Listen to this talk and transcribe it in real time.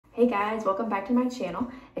Hey guys, welcome back to my channel.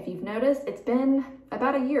 If you've noticed, it's been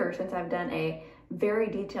about a year since I've done a very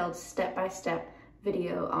detailed step-by-step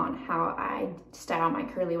video on how I style my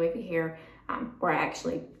curly wavy hair, where I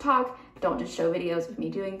actually talk, don't just show videos of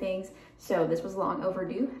me doing things. So this was long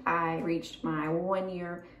overdue. I reached my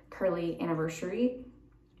 1-year curly anniversary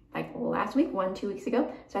like last week, 2 weeks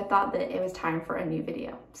ago. So I thought that it was time for a new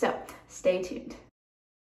video. So stay tuned.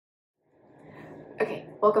 Okay,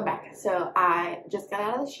 welcome back. So I just got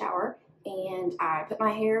out of the shower and I put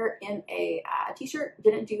my hair in a t-shirt.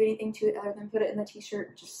 Didn't do anything to it other than put it in the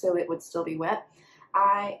t-shirt just so it would still be wet.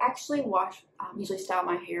 I actually usually style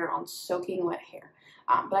my hair on soaking wet hair,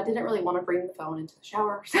 but I didn't really want to bring the phone into the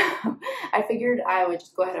shower, so I figured I would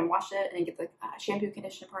just go ahead and wash it and get the shampoo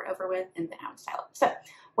conditioner part over with, and then I would style it. So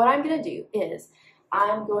what I'm going to do is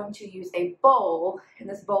I'm going to use a bowl, and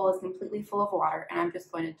this bowl is completely full of water, and I'm just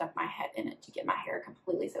going to dunk my head in it to get my hair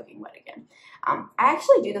completely soaking wet again. I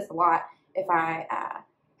actually do this a lot if I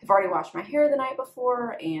have already washed my hair the night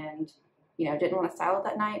before and didn't want to style it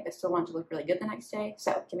that night, but still wanted to look really good the next day.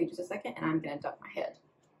 So give me just a second and I'm going to dunk my head.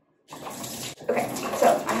 Okay,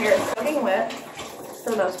 so my hair is soaking wet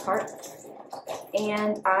for the most part,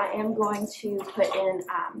 and I am going to put in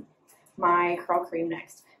my curl cream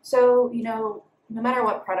next. So, no matter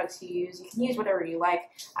what products you can use whatever you like.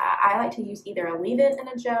 I like to use either a leave-in in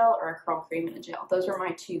a gel or a curl cream in a gel. Those are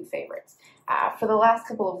my two favorites. For the last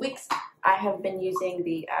couple of weeks, I have been using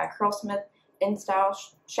the Curlsmith InStyle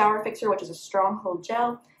Shower Fixer, which is a strong hold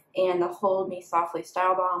gel, and the Hold Me Softly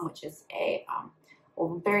Style Balm, which is a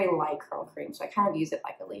very light curl cream. So I kind of use it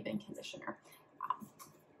like a leave-in conditioner.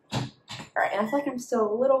 All right, and I feel like I'm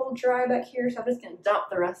still a little dry back here, so I'm just going to dump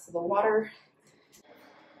the rest of the water.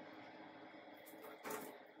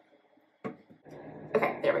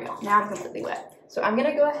 Okay, there we go. Now I'm completely wet. So I'm going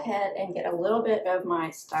to go ahead and get a little bit of my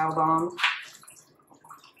Style Balm.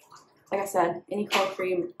 Like I said, any curl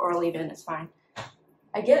cream or leave-in is fine.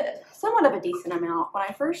 I get somewhat of a decent amount. When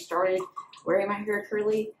I first started wearing my hair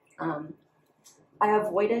curly, I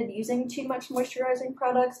avoided using too much moisturizing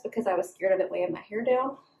products because I was scared of it weighing my hair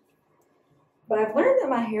down. But I've learned that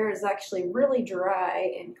my hair is actually really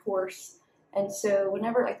dry and coarse, and so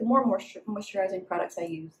whenever, the more moisturizing products I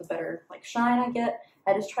use, the better shine I get.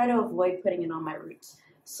 I just try to avoid putting it on my roots.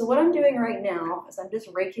 So what I'm doing right now is I'm just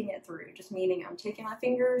raking it through, just meaning I'm taking my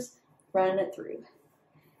fingers, running it through.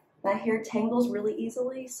 My hair tangles really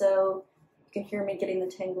easily, so you can hear me getting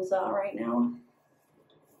the tangles out right now.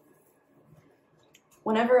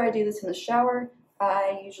 Whenever I do this in the shower,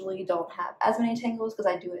 I usually don't have as many tangles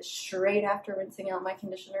because I do it straight after rinsing out my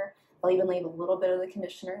conditioner. I'll even leave a little bit of the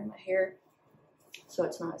conditioner in my hair so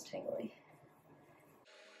it's not as tangly.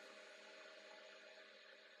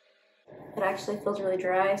 It actually feels really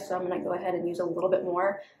dry, so I'm going to go ahead and use a little bit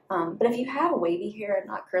more. But if you have wavy hair and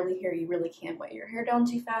not curly hair, you really can't wet your hair down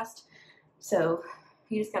too fast. So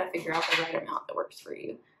you just got to figure out the right amount that works for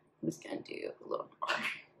you. I'm just going to do a little more.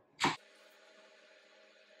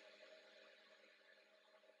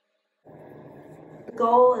 The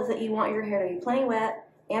goal is that you want your hair to be plenty wet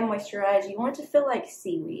and moisturized. You want it to feel like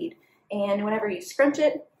seaweed. And whenever you scrunch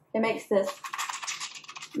it, it makes this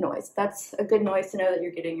noise. That's a good noise to know that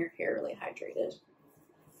you're getting your hair really hydrated.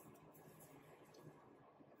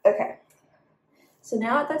 Okay, so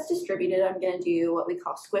now that that's distributed, I'm going to do what we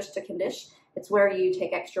call squish to condition. It's where you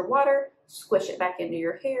take extra water, squish it back into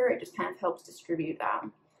your hair. It just kind of helps distribute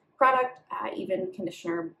product, even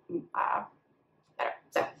conditioner better.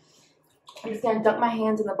 So I'm just going to dunk my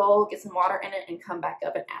hands in the bowl, get some water in it, and come back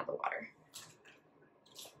up and add the water.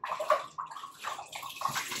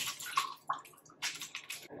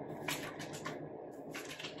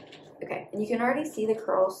 Okay, and you can already see the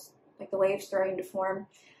curls, the waves starting to form.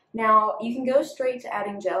 Now, you can go straight to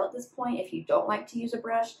adding gel at this point if you don't like to use a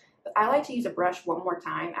brush, but I like to use a brush one more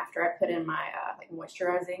time after I put in my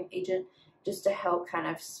moisturizing agent, just to help kind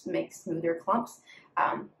of make smoother clumps.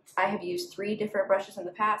 I have used 3 different brushes in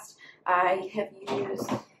the past. I have used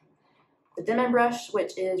the Demon brush,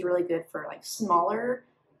 which is really good for smaller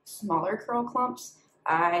curl clumps.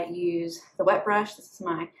 I use the wet brush. This is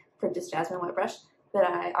my Princess Jasmine wet brush that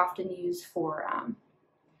I often use for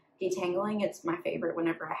detangling. It's my favorite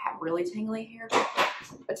whenever I have really tangly hair.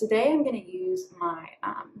 But today I'm going to use my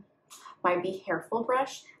my BeHairful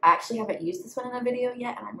brush. I actually haven't used this one in a video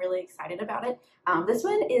yet, and I'm really excited about it. This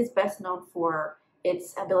one is best known for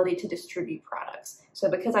its ability to distribute products. So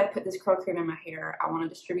because I put this curl cream in my hair, I want to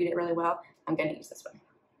distribute it really well. I'm going to use this one.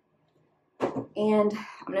 And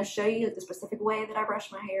I'm going to show you the specific way that I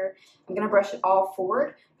brush my hair. I'm going to brush it all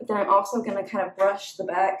forward, but then I'm also going to kind of brush the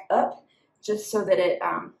back up just so that it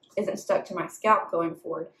isn't stuck to my scalp going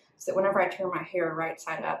forward, so that whenever I turn my hair right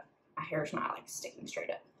side up, my hair's not like sticking straight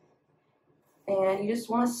up. And you just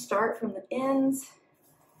want to start from the ends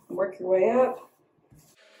and work your way up.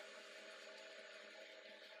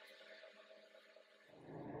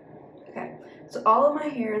 Okay, so all of my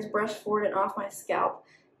hair is brushed forward and off my scalp.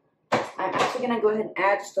 I'm actually going to go ahead and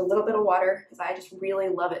add just a little bit of water because I just really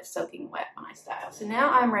love it soaking wet when I style. So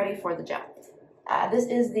now I'm ready for the gel. This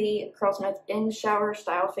is the Curlsmith In-Shower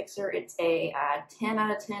Style Fixer. It's a 10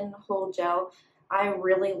 out of 10 hold gel. I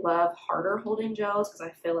really love harder holding gels because I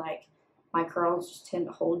feel like my curls just tend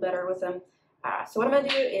to hold better with them. So what I'm going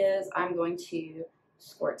to do is I'm going to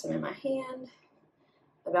squirt some in my hand,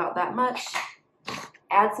 about that much,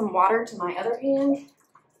 add some water to my other hand,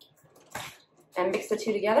 and mix the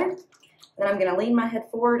two together. Then I'm going to lean my head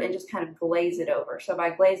forward and just kind of glaze it over. So by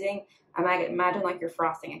glazing, I might imagine like you're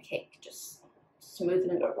frosting a cake, just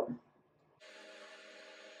smoothing it over.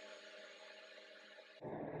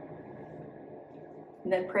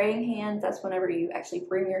 And then praying hands, that's whenever you actually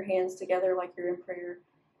bring your hands together like you're in prayer.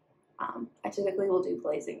 I typically will do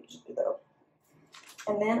glazing though.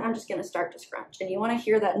 And then I'm just going to start to scrunch. And you want to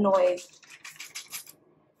hear that noise.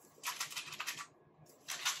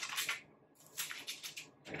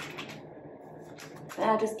 And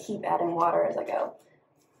I just keep adding water as I go.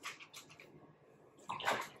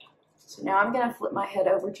 So now I'm going to flip my head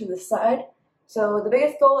over to the side. So the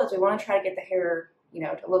biggest goal is we want to try to get the hair, you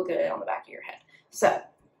know, to look good on the back of your head. So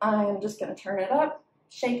I'm just going to turn it up,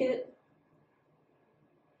 shake it.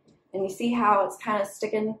 And you see how it's kind of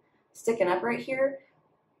sticking up right here?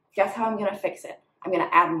 Guess how I'm going to fix it? I'm going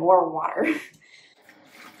to add more water.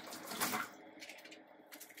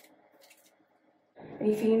 And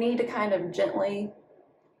if you need to kind of gently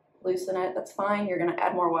loosen it, that's fine. You're going to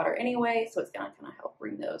add more water anyway, so it's going to kind of help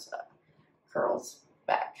bring those curls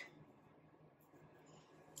back.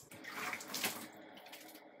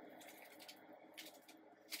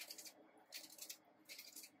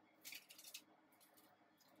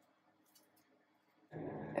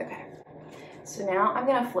 Okay, so now I'm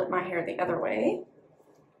going to flip my hair the other way.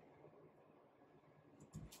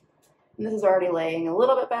 And this is already laying a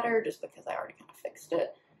little bit better just because I already kind of fixed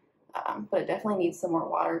it. But it definitely needs some more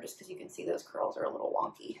water just because you can see those curls are a little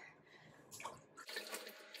wonky.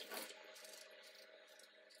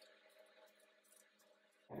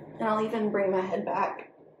 And I'll even bring my head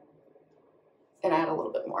back and add a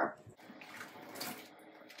little bit more.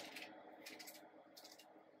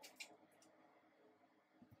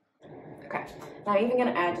 Okay, now I'm even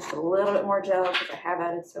going to add just a little bit more gel because I have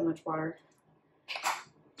added so much water.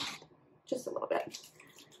 Just a little bit.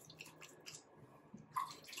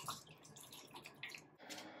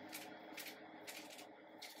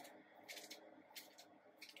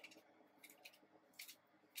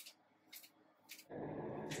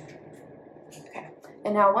 Okay,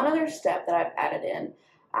 and now one other step that I've added in,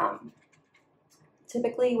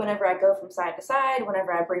 typically whenever I go from side to side,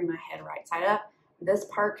 whenever I bring my head right side up, this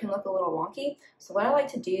part can look a little wonky. So what I like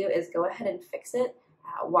to do is go ahead and fix it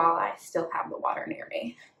while I still have the water near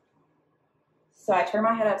me. So I turn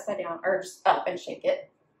my head upside down, or just up and shake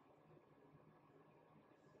it.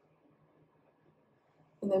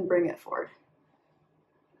 And then bring it forward.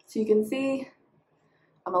 So you can see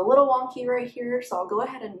I'm a little wonky right here, so I'll go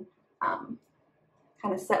ahead and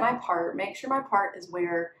kind of set my part, make sure my part is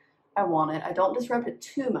where I want it. I don't disrupt it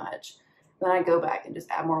too much. Then I go back and just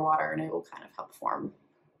add more water and it will kind of help form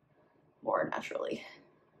more naturally.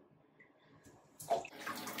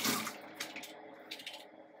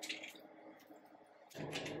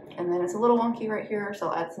 And then it's a little wonky right here, so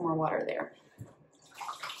I'll add some more water there.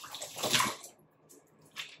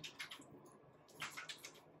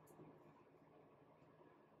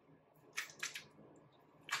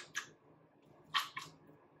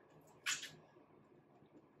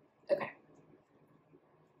 Okay.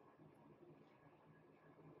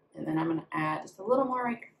 And then I'm going to add just a little more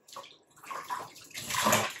right here.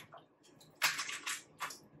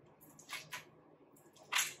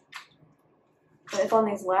 If on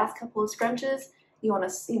these last couple of scrunches you want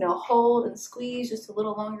to, hold and squeeze just a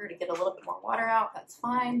little longer to get a little bit more water out, that's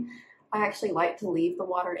fine. I actually like to leave the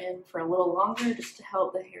water in for a little longer just to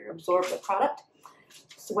help the hair absorb the product.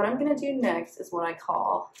 So what I'm going to do next is what I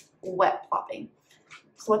call wet plopping.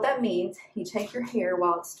 So what that means, you take your hair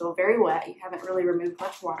while it's still very wet, you haven't really removed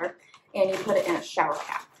much water, and you put it in a shower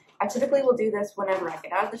cap. I typically will do this whenever I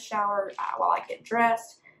get out of the shower, while I get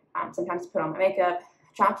dressed, sometimes put on my makeup.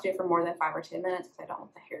 Try not to do it for more than 5 or 10 minutes because I don't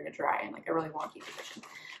want the hair to dry in like a really wonky position.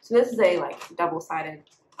 So this is a double-sided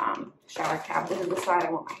shower cap. This is the side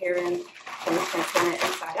I want my hair in. So I'm just going to turn it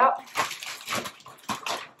inside out.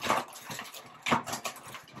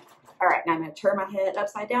 All right, now I'm going to turn my head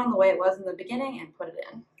upside down the way it was in the beginning and put it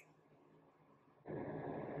in.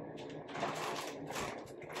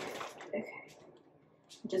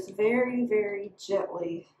 just very, very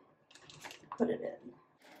gently put it in.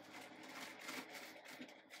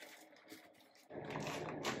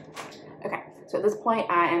 Okay, so at this point,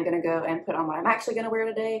 I am going to go and put on what I'm actually going to wear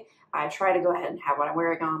today. I try to go ahead and have what I'm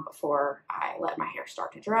wearing on before I let my hair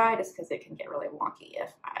start to dry, just because it can get really wonky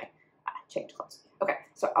if I change clothes. Okay,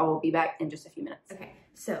 so I will be back in just a few minutes. Okay,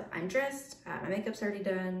 so I'm dressed, my makeup's already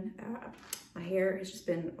done, my hair has just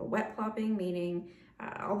been wet plopping, meaning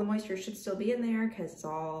all the moisture should still be in there because it's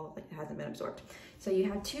all, like, it hasn't been absorbed. So you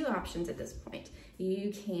have two options at this point.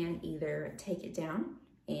 You can either take it down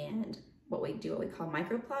and what we call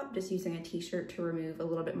micro plop, just using a t-shirt to remove a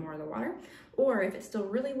little bit more of the water. Or if it's still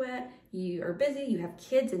really wet, you are busy, you have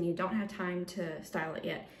kids and you don't have time to style it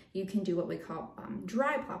yet, you can do what we call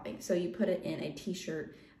dry plopping. So you put it in a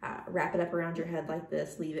t-shirt, wrap it up around your head like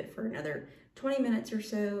this, leave it for another 20 minutes or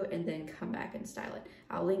so, and then come back and style it.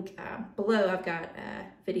 I'll link below, I've got a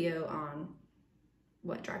video on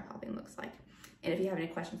what dry plopping looks like. And if you have any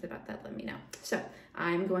questions about that, let me know. So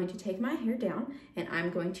I'm going to take my hair down and I'm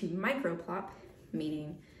going to micro plop,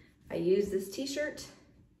 meaning I use this t-shirt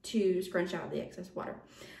to scrunch out the excess water.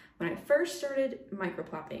 When I first started micro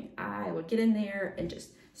plopping, I would get in there and just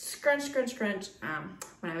scrunch, scrunch, scrunch.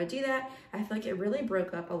 When I would do that, I feel like it really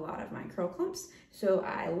broke up a lot of my curl clumps. So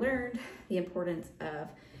I learned the importance of,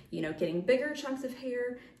 you know, getting bigger chunks of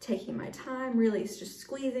hair, taking my time, really just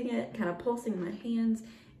squeezing it, kind of pulsing my hands,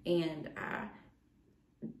 and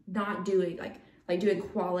not doing like doing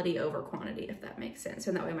quality over quantity, if that makes sense.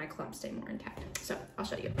 And that way my clumps stay more intact. So I'll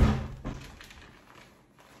show you.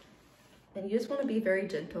 And you just want to be very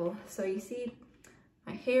gentle. So you see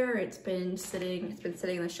my hair, it's been sitting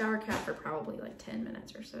in the shower cap for probably like 10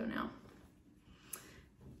 minutes or so now.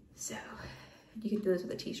 So you can do this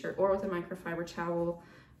with a t-shirt or with a microfiber towel.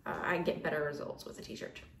 I get better results with a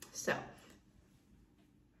t-shirt. So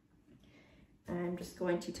I'm just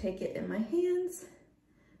going to take it in my hands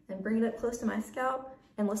and bring it up close to my scalp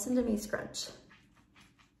and listen to me scrunch.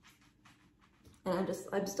 And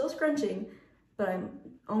I'm still scrunching, but I'm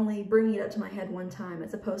only bringing it up to my head one time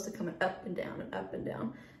as opposed to coming up and down and up and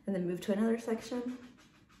down, and then move to another section.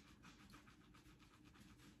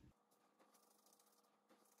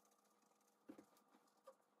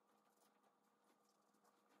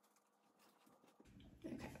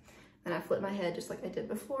 Okay, and I flip my head just like I did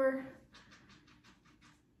before.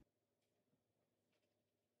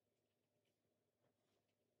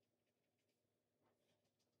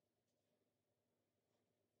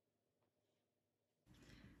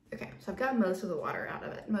 Okay, so I've got most of the water out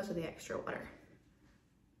of it, most of the extra water.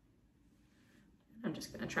 I'm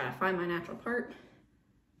just gonna try to find my natural part.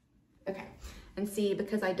 Okay, and see,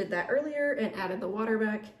 because I did that earlier and added the water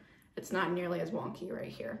back, it's not nearly as wonky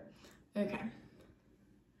right here. Okay.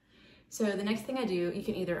 So the next thing I do, you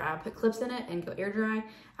can either put clips in it and go air dry.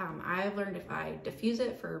 I've learned if I diffuse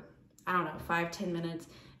it for, I don't know, 5-10 minutes,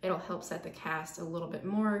 it'll help set the cast a little bit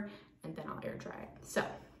more, and then I'll air dry it. So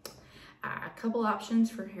a couple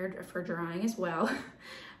options for hair for drying as well.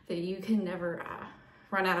 That you can never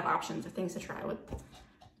run out of options of things to try with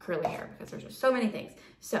curly hair because there's just so many things.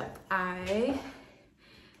 So I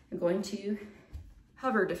am going to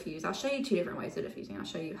hover diffuse. I'll show you two different ways of diffusing. I'll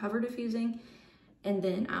show you hover diffusing and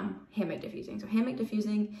then hammock diffusing. So hammock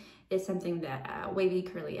diffusing is something that Wavy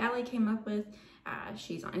Curly Alley came up with.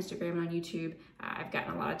 She's on Instagram and on YouTube. I've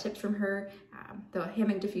gotten a lot of tips from her. The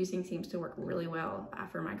hammock diffusing seems to work really well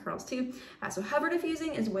for my curls too. So hover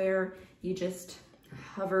diffusing is where you just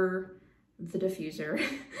hover the diffuser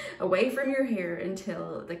away from your hair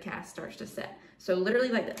until the cast starts to set. So literally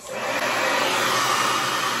like this.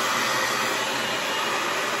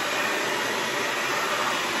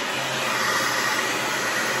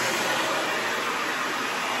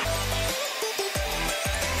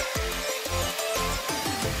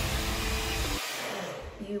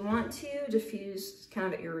 You want to diffuse kind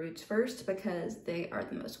of at your roots first because they are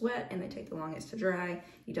the most wet and they take the longest to dry.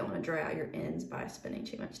 You don't want to dry out your ends by spending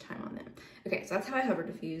too much time on them. Okay, so that's how I hover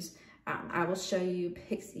diffuse. I will show you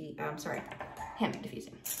hammock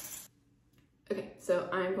diffusing. Okay, so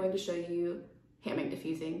I'm going to show you hammock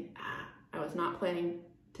diffusing. I was not planning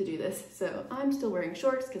to do this, so I'm still wearing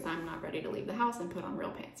shorts because I'm not ready to leave the house and put on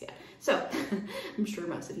real pants yet. So I'm sure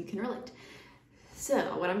most of you can relate. So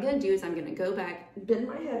what I'm gonna do is I'm gonna go back, bend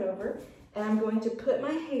my head over, and I'm going to put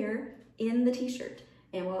my hair in the t-shirt.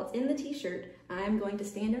 And while it's in the t-shirt, I'm going to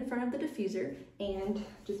stand in front of the diffuser and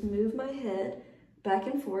just move my head back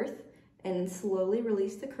and forth and slowly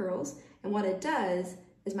release the curls. And what it does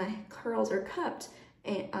is my curls are cupped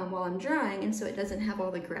and, while I'm drying, and so it doesn't have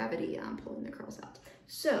all the gravity pulling the curls out.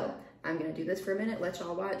 So I'm gonna do this for a minute, let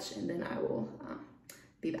y'all watch, and then I will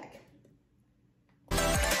be back.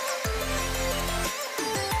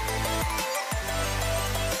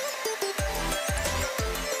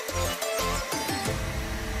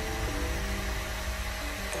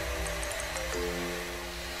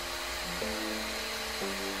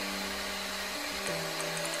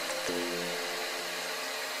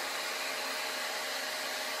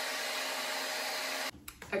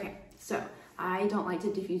 I don't like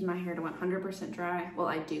to diffuse my hair to 100% dry. Well,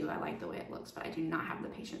 I do. I like the way it looks, but I do not have the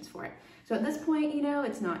patience for it. So at this point, you know,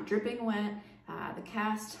 it's not dripping wet. The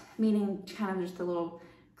cast, meaning kind of just a little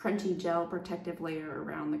crunchy gel protective layer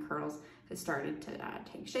around the curls, has started to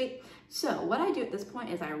take shape. So what I do at this point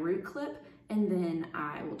is I root clip, and then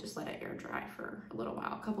I will just let it air dry for a little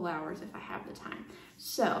while, a couple hours if I have the time.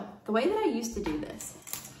 So the way that I used to do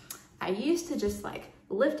this, I used to just like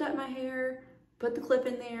lift up my hair, put the clip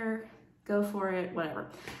in there, go for it, whatever.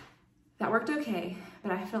 That worked okay,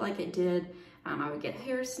 but I felt like it did. I would get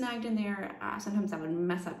hair snagged in there. Sometimes I would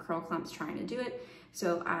mess up curl clumps trying to do it.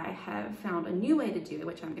 So I have found a new way to do it,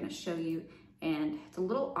 which I'm gonna show you. And it's a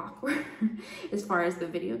little awkward as far as the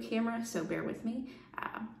video camera, so bear with me.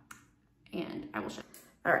 And I will show you.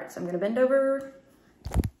 All right, so I'm gonna bend over.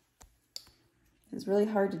 It's really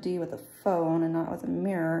hard to do with a phone and not with a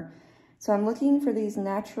mirror. So I'm looking for these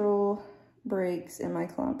natural breaks in my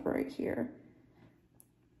clump right here.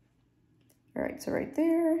 All right, so right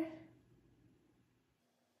there.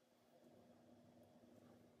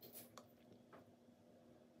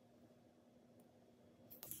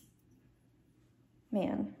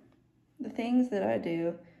 Man, the things that I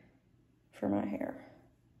do for my hair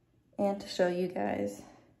and to show you guys.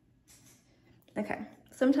 Okay,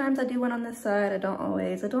 sometimes I do one on this side, I don't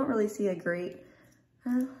always. I don't really see a great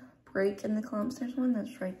break in the clumps. There's one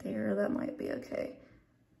that's right there, that might be okay.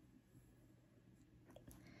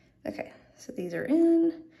 Okay, so these are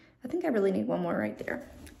in. I think I really need one more right there.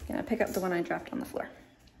 I'm gonna pick up the one I dropped on the floor.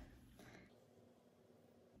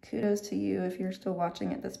 Kudos to you if you're still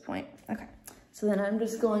watching at this point. Okay. So then I'm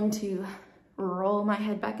just going to roll my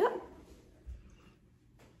head back up,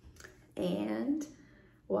 and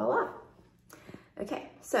voila. Okay,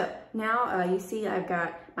 so now you see I've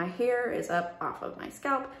got my hair is up off of my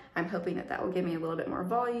scalp. I'm hoping that that will give me a little bit more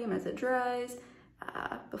volume as it dries.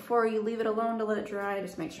 Before you leave it alone to let it dry,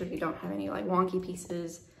 just make sure you don't have any like wonky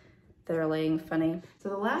pieces that are laying funny. So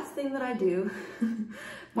the last thing that I do,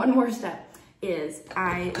 one more step, is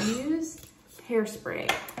I use hairspray.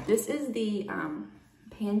 This is the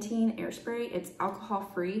Pantene Airspray. It's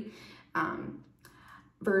alcohol-free.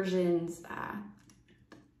 Versions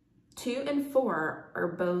 2 and 4 are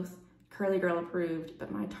both Curly Girl approved,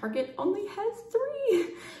 but my Target only has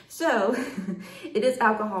 3. So it is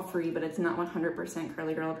alcohol-free, but it's not 100%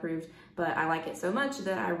 Curly Girl approved. But I like it so much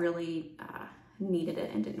that I really needed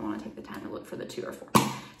it and didn't want to take the time to look for the 2 or 4.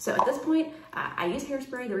 So at this point, I use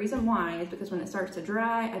hairspray. The reason why is because when it starts to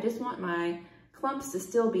dry, I just want my clumps to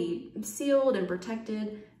still be sealed and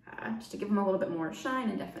protected, just to give them a little bit more shine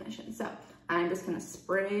and definition. So I'm just gonna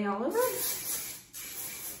spray all over.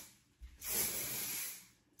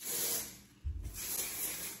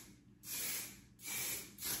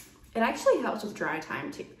 It actually helps with dry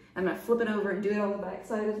time too. I'm gonna flip it over and do it on the back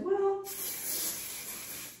side as well.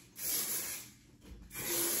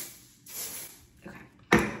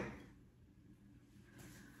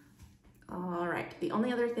 The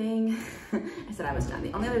only other thing, I said I was done.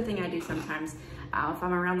 The only other thing I do sometimes, if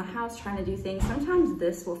I'm around the house trying to do things, sometimes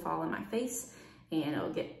this will fall in my face and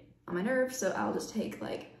it'll get on my nerves. So I'll just take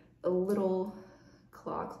like a little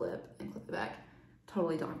claw clip and clip it back.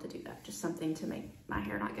 Totally don't have to do that. Just something to make my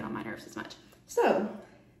hair not get on my nerves as much. So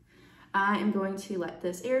I am going to let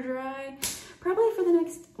this air dry probably for the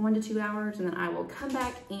next 1 to 2 hours, and then I will come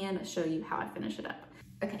back and show you how I finish it up.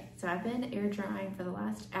 Okay, so I've been air drying for the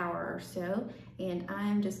last hour or so, and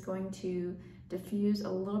I'm just going to diffuse a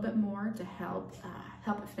little bit more to help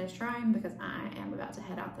it finish drying because I am about to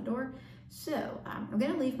head out the door. So I'm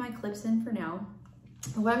gonna leave my clips in for now.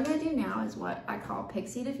 What I'm gonna do now is what I call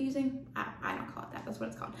pixie diffusing. I don't call it that, that's what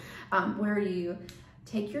it's called. Where you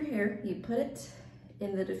take your hair, you put it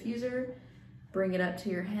in the diffuser, bring it up to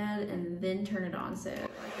your head, and then turn it on, so like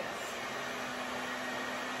this.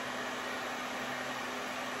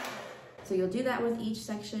 So you'll do that with each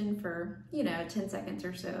section for, 10 seconds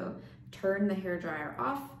or so. Turn the hair dryer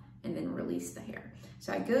off and then release the hair.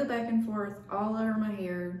 So I go back and forth all over my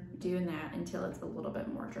hair doing that until it's a little bit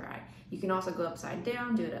more dry. You can also go upside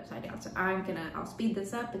down, do it upside down. So I'll speed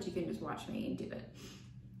this up, but you can just watch me do it.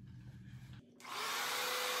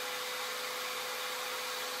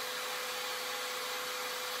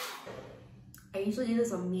 I usually do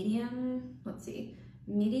this on medium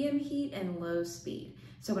heat and low speed.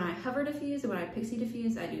 So when I hover diffuse and when I pixie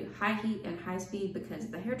diffuse, I do high heat and high speed because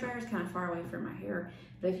the hair dryer is kind of far away from my hair.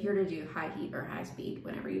 But if you're to do high heat or high speed,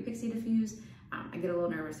 whenever you pixie diffuse, I get a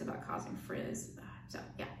little nervous about causing frizz. So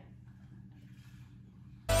yeah.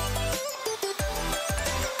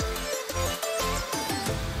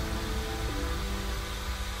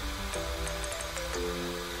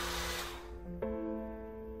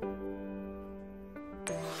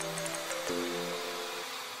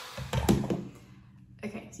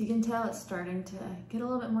 Okay, so you can tell it's starting to get a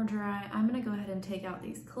little bit more dry. I'm gonna go ahead and take out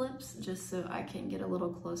these clips just so I can get a little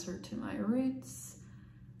closer to my roots.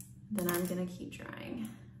 Then I'm gonna keep drying.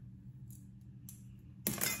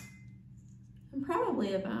 I'm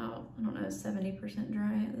probably about, I don't know, 70%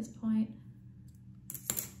 dry at this point.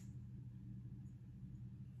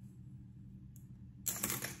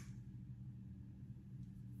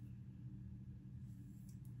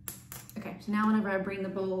 Okay, so now whenever I bring the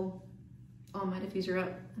bowl on my diffuser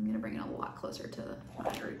up, I'm gonna bring it a lot closer to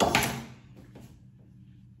my roots.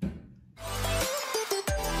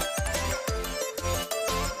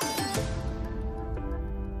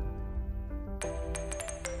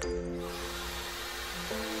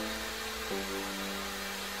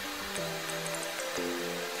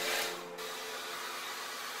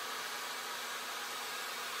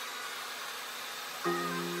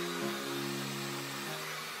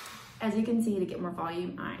 As you can see, to get more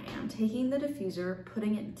volume, I am taking the diffuser,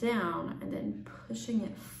 putting it down, and then pushing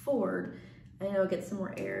it forward, and it'll get some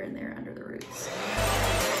more air in there under the roots.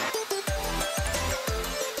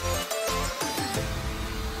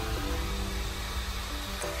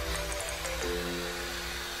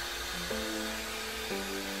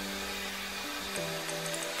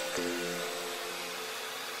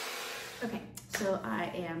 Okay, so I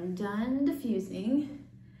am done diffusing.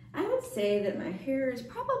 I would say that my hair is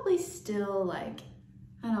probably still like,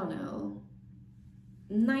 I don't know,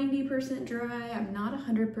 90% dry. I'm not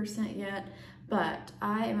 100% yet, but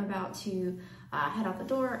I am about to head out the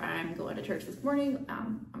door. I'm going to church this morning.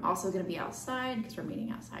 I'm also gonna be outside because we're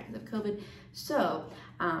meeting outside because of COVID. So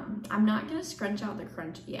I'm not gonna scrunch out the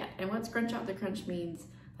crunch yet. And what scrunch out the crunch means,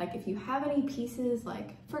 like if you have any pieces,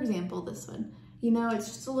 like for example, this one, you know, it's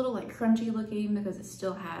just a little like crunchy looking because it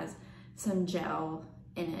still has some gel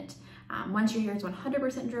in it. Once your hair is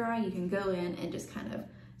 100% dry, you can go in and just kind of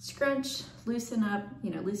scrunch, loosen up,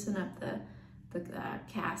 loosen up the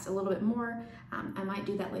cast a little bit more. I might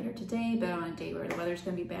do that later today, but on a day where the weather's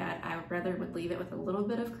gonna be bad, I would leave it with a little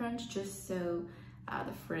bit of crunch just so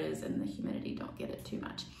the frizz and the humidity don't get it too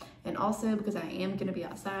much. And also because I am gonna be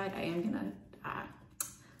outside, I am gonna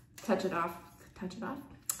touch it off.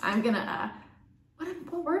 I'm gonna,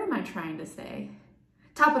 what word am I trying to say?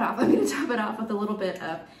 Top it off. I'm gonna top it off with a little bit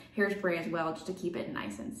of hairspray as well, just to keep it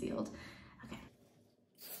nice and sealed. Okay.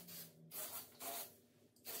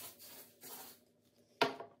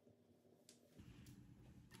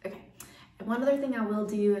 Okay, and one other thing I will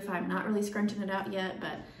do if I'm not really scrunching it out yet,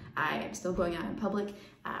 but I am still going out in public,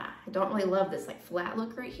 I don't really love this like flat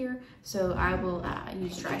look right here, so I will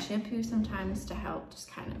use dry shampoo sometimes to help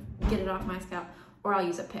just kind of get it off my scalp, or I'll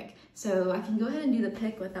use a pick. So I can go ahead and do the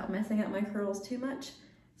pick without messing up my curls too much.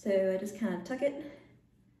 So I just kind of tuck it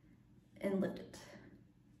and lift it.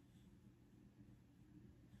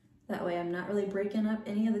 That way I'm not really breaking up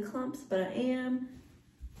any of the clumps, but I am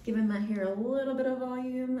giving my hair a little bit of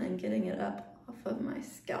volume and getting it up off of my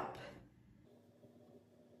scalp.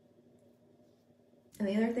 And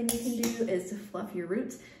the other thing you can do is to fluff your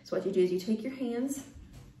roots. So what you do is you take your hands,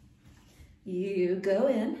 you go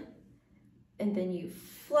in, and then you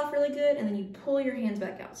fluff really good, and then you pull your hands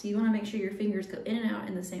back out. So you wanna make sure your fingers go in and out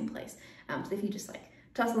in the same place. So if you just like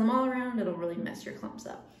tussle them all around, it'll really mess your clumps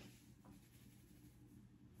up.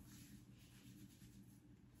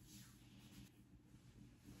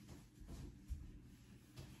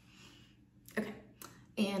 Okay,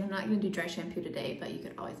 and I'm not gonna do dry shampoo today, but you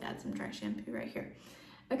could always add some dry shampoo right here.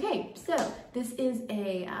 Okay, so this is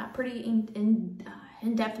a pretty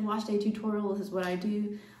in-depth wash day tutorial. This is what I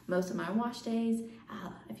do most of my wash days.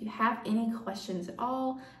 If you have any questions at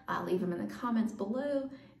all, leave them in the comments below.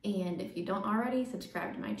 And if you don't already,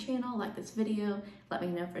 subscribe to my channel, like this video. Let me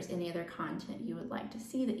know if there's any other content you would like to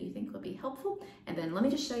see that you think would be helpful. And then let me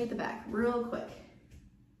just show you the back real quick.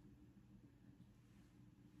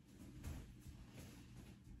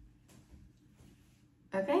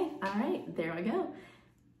 Okay, all right, there we go.